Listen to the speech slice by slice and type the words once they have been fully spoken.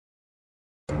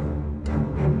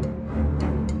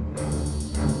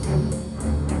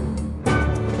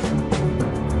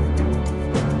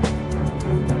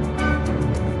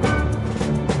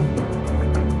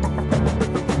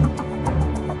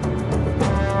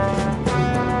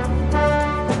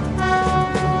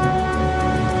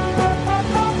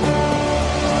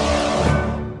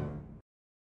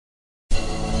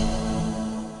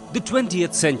The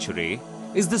 20th century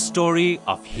is the story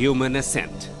of human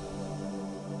ascent.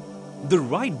 The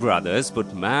Wright brothers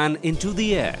put man into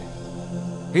the air,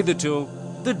 hitherto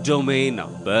the domain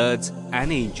of birds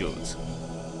and angels.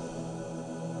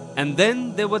 And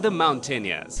then there were the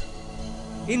mountaineers,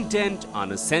 intent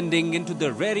on ascending into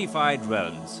the rarefied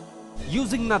realms,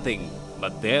 using nothing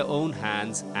but their own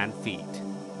hands and feet.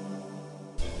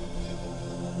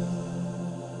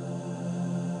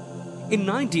 In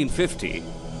 1950,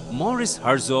 Maurice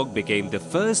Herzog became the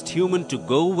first human to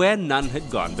go where none had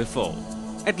gone before,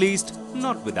 at least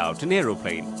not without an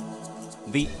aeroplane,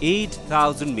 the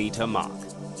 8,000-meter mark.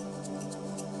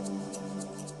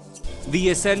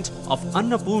 The ascent of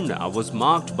Annapurna was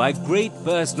marked by great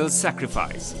personal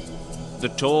sacrifice, the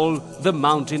toll the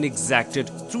mountain exacted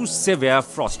through severe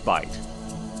frostbite.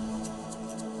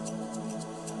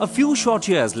 A few short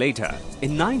years later,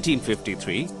 in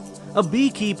 1953, a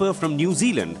beekeeper from New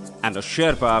Zealand and a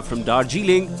Sherpa from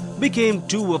Darjeeling became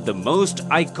two of the most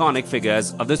iconic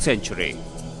figures of the century.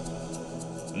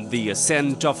 The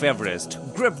ascent of Everest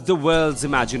gripped the world's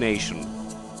imagination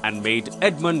and made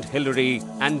Edmund Hillary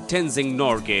and Tenzing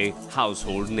Norgay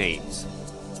household names.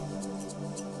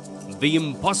 The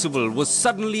impossible was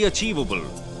suddenly achievable,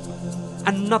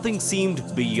 and nothing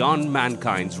seemed beyond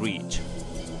mankind's reach.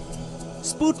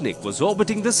 Sputnik was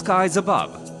orbiting the skies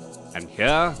above, and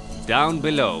here, down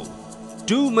below,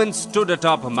 two men stood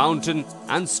atop a mountain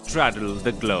and straddled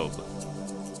the globe.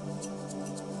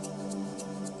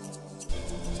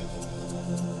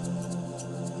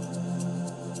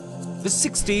 The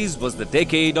 60s was the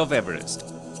decade of Everest.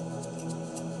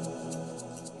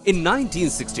 In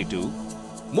 1962,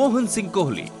 Mohan Singh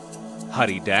Kohli,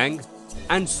 Hari Dang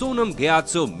and Sonam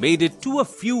Gyatso made it to a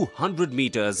few hundred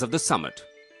meters of the summit.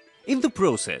 In the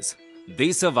process,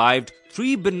 they survived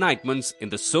 3 benightements in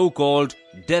the so-called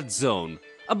death zone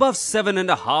above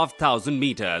 7,500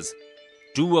 meters,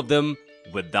 2 of them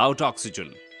without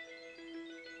oxygen.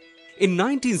 In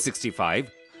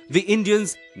 1965, the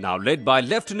Indians, now led by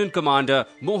Lieutenant Commander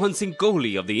Mohan Singh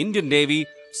Kohli of the Indian Navy,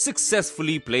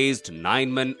 successfully placed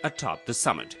 9 men atop the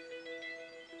summit.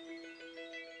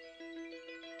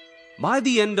 By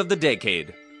the end of the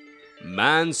decade,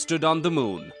 man stood on the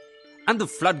moon and the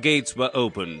floodgates were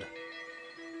opened.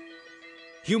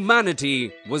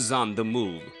 Humanity was on the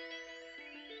move.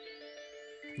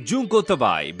 Junko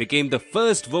Tabai became the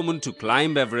first woman to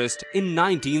climb Everest in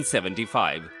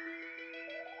 1975.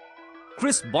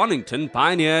 Chris Bonington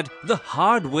pioneered the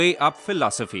hard way up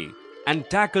philosophy and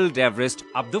tackled Everest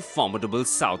up the formidable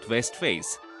southwest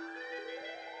face.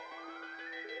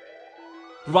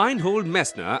 Reinhold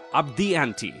Messner upped the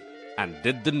ante and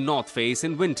did the north face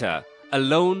in winter,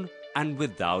 alone and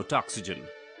without oxygen.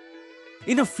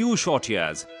 In a few short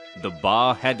years, the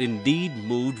bar had indeed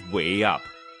moved way up.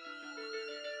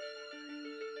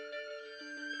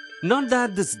 Not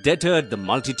that this deterred the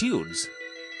multitudes.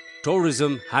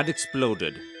 Tourism had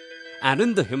exploded, and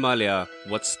in the Himalaya,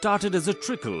 what started as a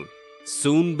trickle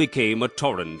soon became a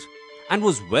torrent and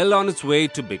was well on its way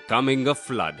to becoming a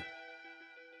flood.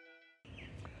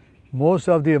 Most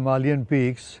of the Himalayan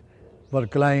peaks were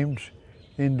climbed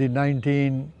in the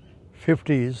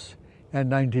 1950s and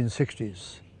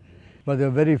 1960s, but there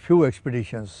were very few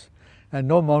expeditions, and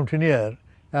no mountaineer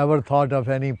ever thought of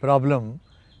any problem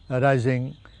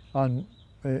arising on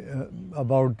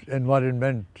about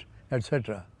environment,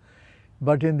 etc.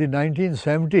 But in the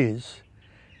 1970s,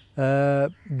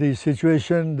 the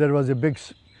situation, there was a big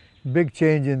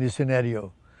change in the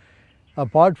scenario.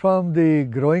 Apart from the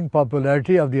growing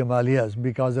popularity of the Himalayas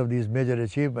because of these major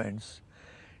achievements,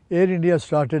 Air India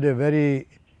started a very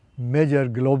major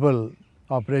global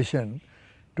operation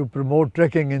to promote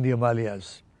trekking in the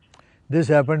Himalayas. This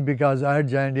happened because I had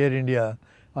joined Air India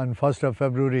on 1st of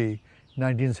February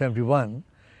 1971,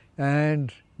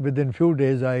 and within few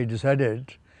days I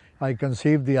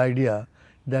conceived the idea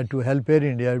that to help Air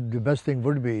India, the best thing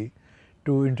would be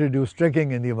to introduce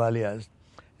trekking in the Himalayas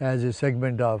as a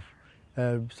segment of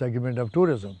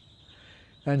tourism.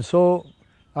 And so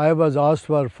I was asked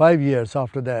for 5 years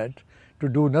after that to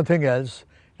do nothing else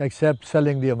except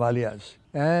selling the Himalayas.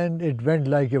 And it went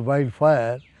like a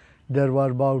wildfire. There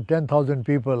were about 10,000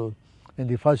 people in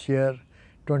the first year,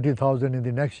 20,000 in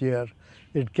the next year.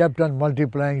 It kept on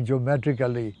multiplying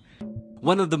geometrically.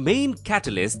 One of the main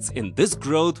catalysts in this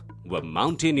growth were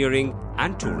mountaineering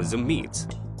and tourism meets,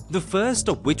 the first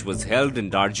of which was held in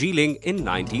Darjeeling in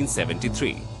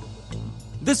 1973.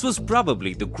 This was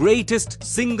probably the greatest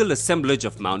single assemblage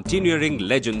of mountaineering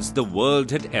legends the world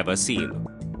had ever seen.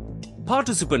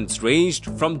 Participants ranged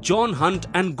from John Hunt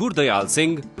and Gurdayal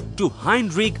Singh to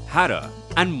Heinrich Harrer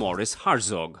and Maurice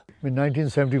Herzog. In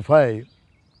 1975,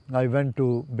 I went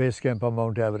to base camp of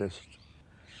Mount Everest.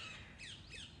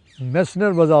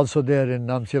 Messner was also there in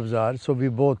Namche, so we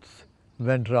both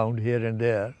went round here and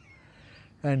there.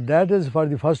 And that is for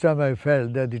the first time I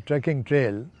felt that the trekking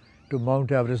trail to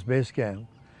Mount Everest base camp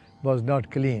was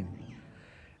not clean.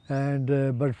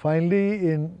 And but finally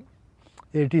in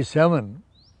 87,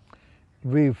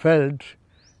 we felt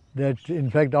that in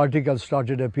fact articles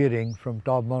started appearing from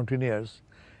top mountaineers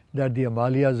that the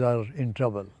Himalayas are in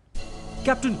trouble.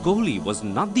 Captain Kohli was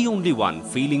not the only one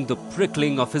feeling the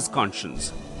prickling of his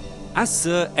conscience. As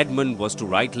Sir Edmund was to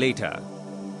write later,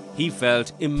 he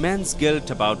felt immense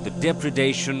guilt about the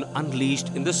degradation unleashed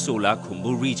in the Sola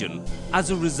Khumbu region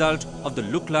as a result of the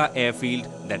Lukla airfield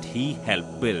that he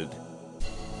helped build.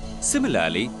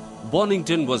 Similarly,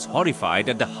 Bonington was horrified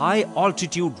at the high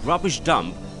altitude rubbish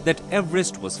dump that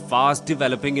Everest was fast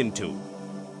developing into,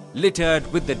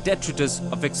 littered with the detritus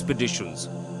of expeditions,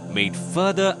 made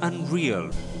further unreal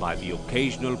by the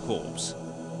occasional corpse.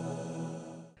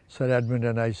 Sir Edmund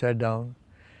and I sat down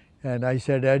and I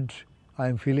said, Ed, I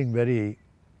am feeling very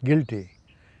guilty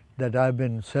that I have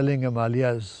been selling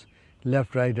Himalayas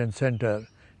left, right and center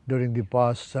during the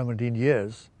past 17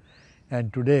 years,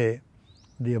 and today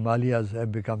the Himalayas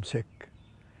have become sick.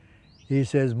 He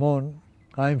says, Mohan,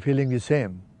 I am feeling the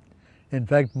same. In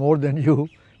fact, more than you,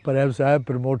 perhaps I have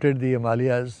promoted the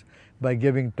Himalayas by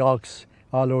giving talks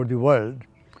all over the world.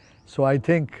 So I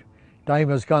think time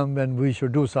has come when we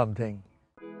should do something.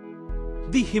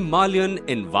 The Himalayan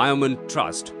Environment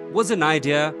Trust was an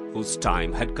idea whose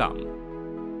time had come.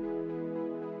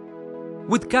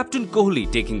 With Captain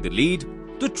Kohli taking the lead,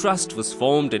 the trust was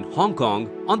formed in Hong Kong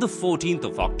on the 14th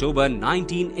of October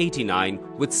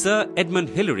 1989 with Sir Edmund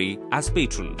Hillary as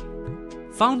patron.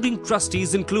 Founding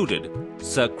trustees included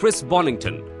Sir Chris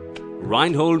Bonington,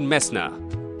 Reinhold Messner,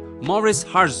 Maurice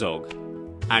Herzog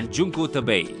and Junko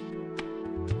Tabei.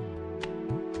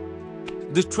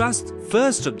 The trust's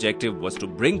first objective was to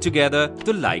bring together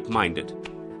the like-minded,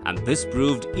 and this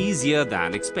proved easier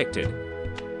than expected.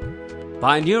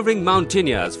 Pioneering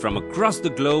mountaineers from across the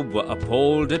globe were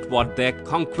appalled at what their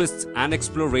conquests and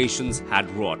explorations had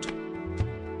wrought.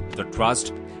 The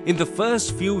trust, in the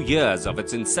first few years of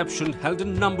its inception, held a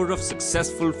number of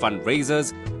successful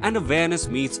fundraisers and awareness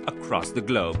meets across the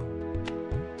globe.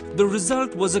 The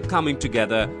result was a coming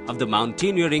together of the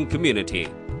mountaineering community,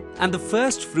 and the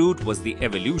first fruit was the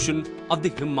evolution of the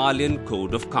Himalayan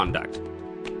Code of Conduct.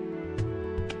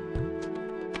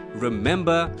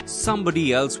 Remember,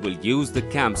 somebody else will use the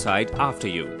campsite after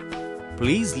you.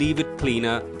 Please leave it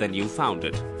cleaner than you found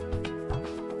it.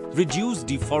 Reduce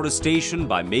deforestation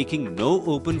by making no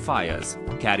open fires.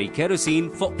 Carry kerosene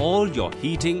for all your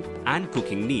heating and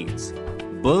cooking needs.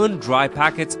 Burn dry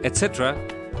packets, etc.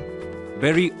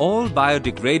 Bury all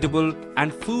biodegradable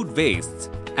and food wastes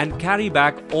and carry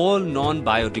back all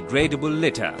non-biodegradable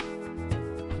litter.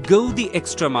 Go the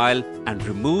extra mile and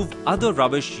remove other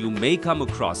rubbish you may come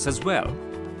across as well.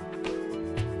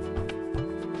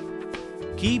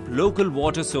 Keep local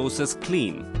water sources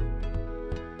clean.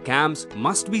 Camps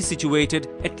must be situated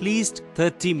at least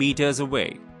 30 meters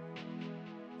away.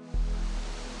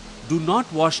 Do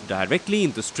not wash directly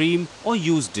in the stream or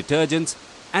use detergents,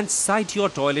 and site your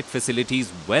toilet facilities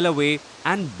well away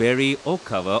and bury or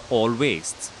cover all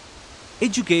wastes.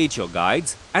 Educate your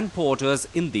guides and porters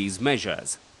in these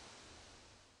measures.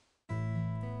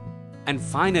 And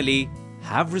finally,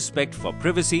 have respect for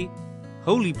privacy,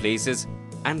 holy places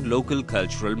and local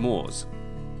cultural mores.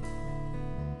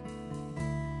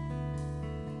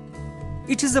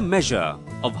 It is a measure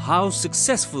of how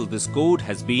successful this code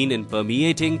has been in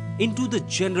permeating into the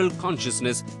general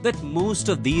consciousness that most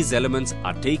of these elements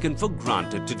are taken for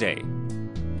granted today.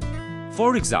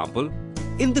 For example,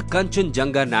 in the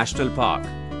Kanchenjunga National Park,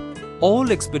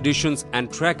 all expeditions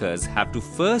and trekkers have to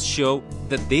first show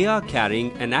that they are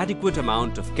carrying an adequate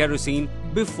amount of kerosene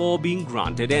before being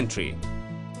granted entry.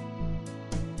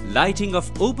 Lighting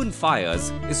of open fires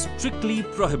is strictly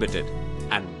prohibited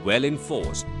and well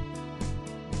enforced.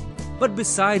 But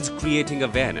besides creating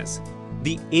awareness,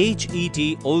 the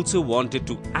HET also wanted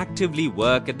to actively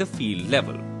work at the field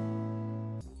level.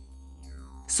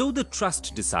 So the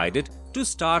trust decided to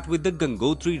start with the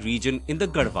Gangotri region in the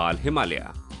Garhwal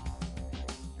Himalaya.